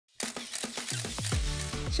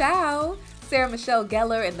Ciao! Sarah Michelle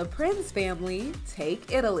Gellar and the Prinze family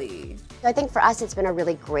take Italy. I think for us it's been a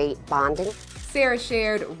really great bonding. Sarah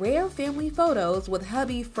shared rare family photos with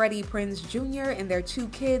hubby Freddie Prinze Jr. and their 2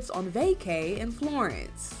 kids on vacay in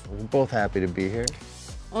Florence. We're both happy to be here.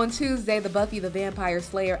 On Tuesday, the Buffy the Vampire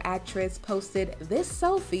Slayer actress posted this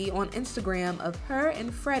selfie on Instagram of her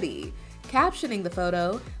and Freddie, captioning the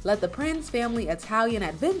photo, "Let the Prinze family Italian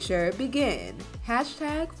adventure begin.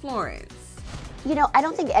 #Florence." You know, I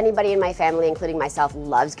don't think anybody in my family, including myself,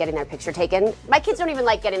 loves getting their picture taken. My kids don't even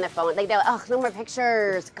like getting their phone. They go, oh, no more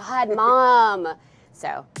pictures. God, Mom.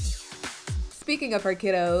 So. Speaking of her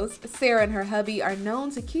kiddos, Sarah and her hubby are known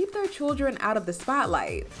to keep their children out of the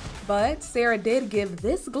spotlight. But Sarah did give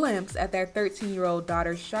this glimpse at their 13-year-old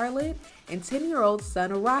daughter Charlotte and 10-year-old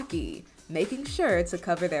son Rocky, making sure to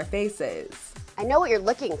cover their faces. I know what you're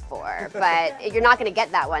looking for, but you're not going to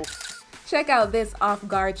get that one. Check out this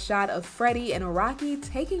off-guard shot of Freddie and Rocky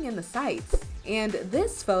taking in the sights, and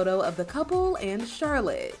this photo of the couple and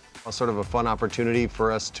Charlotte. Sort of a fun opportunity for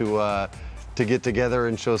us to get together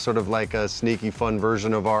and show sort of like a sneaky fun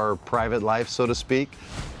version of our private life, so to speak.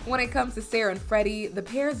 When it comes to Sarah and Freddie, the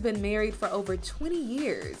pair's been married for over 20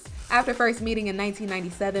 years. After first meeting in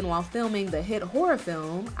 1997 while filming the hit horror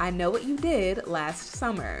film, I Know What You Did last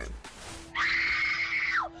summer.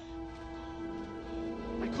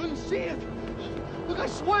 I couldn't see it. Look, I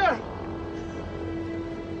swear.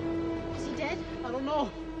 Is he dead? I don't know.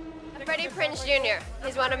 Freddie Prinze Jr.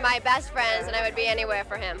 He's one of my best friends, and I would be anywhere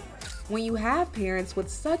for him. When you have parents with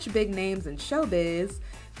such big names in showbiz,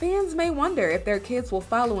 fans may wonder if their kids will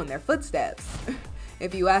follow in their footsteps.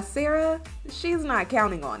 If you ask Sarah, she's not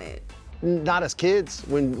counting on it. Not as kids.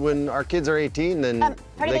 When our kids are 18, then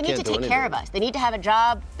Freddie, they need to take care of us. They need to have a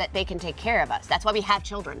job that they can take care of us. That's why we have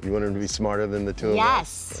children. You want them to be smarter than the 2 of us?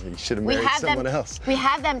 Yes. You should have married someone else. We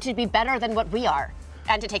have them to be better than what we are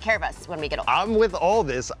and to take care of us when we get older. I'm with all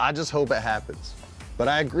this. I just hope it happens. But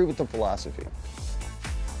I agree with the philosophy.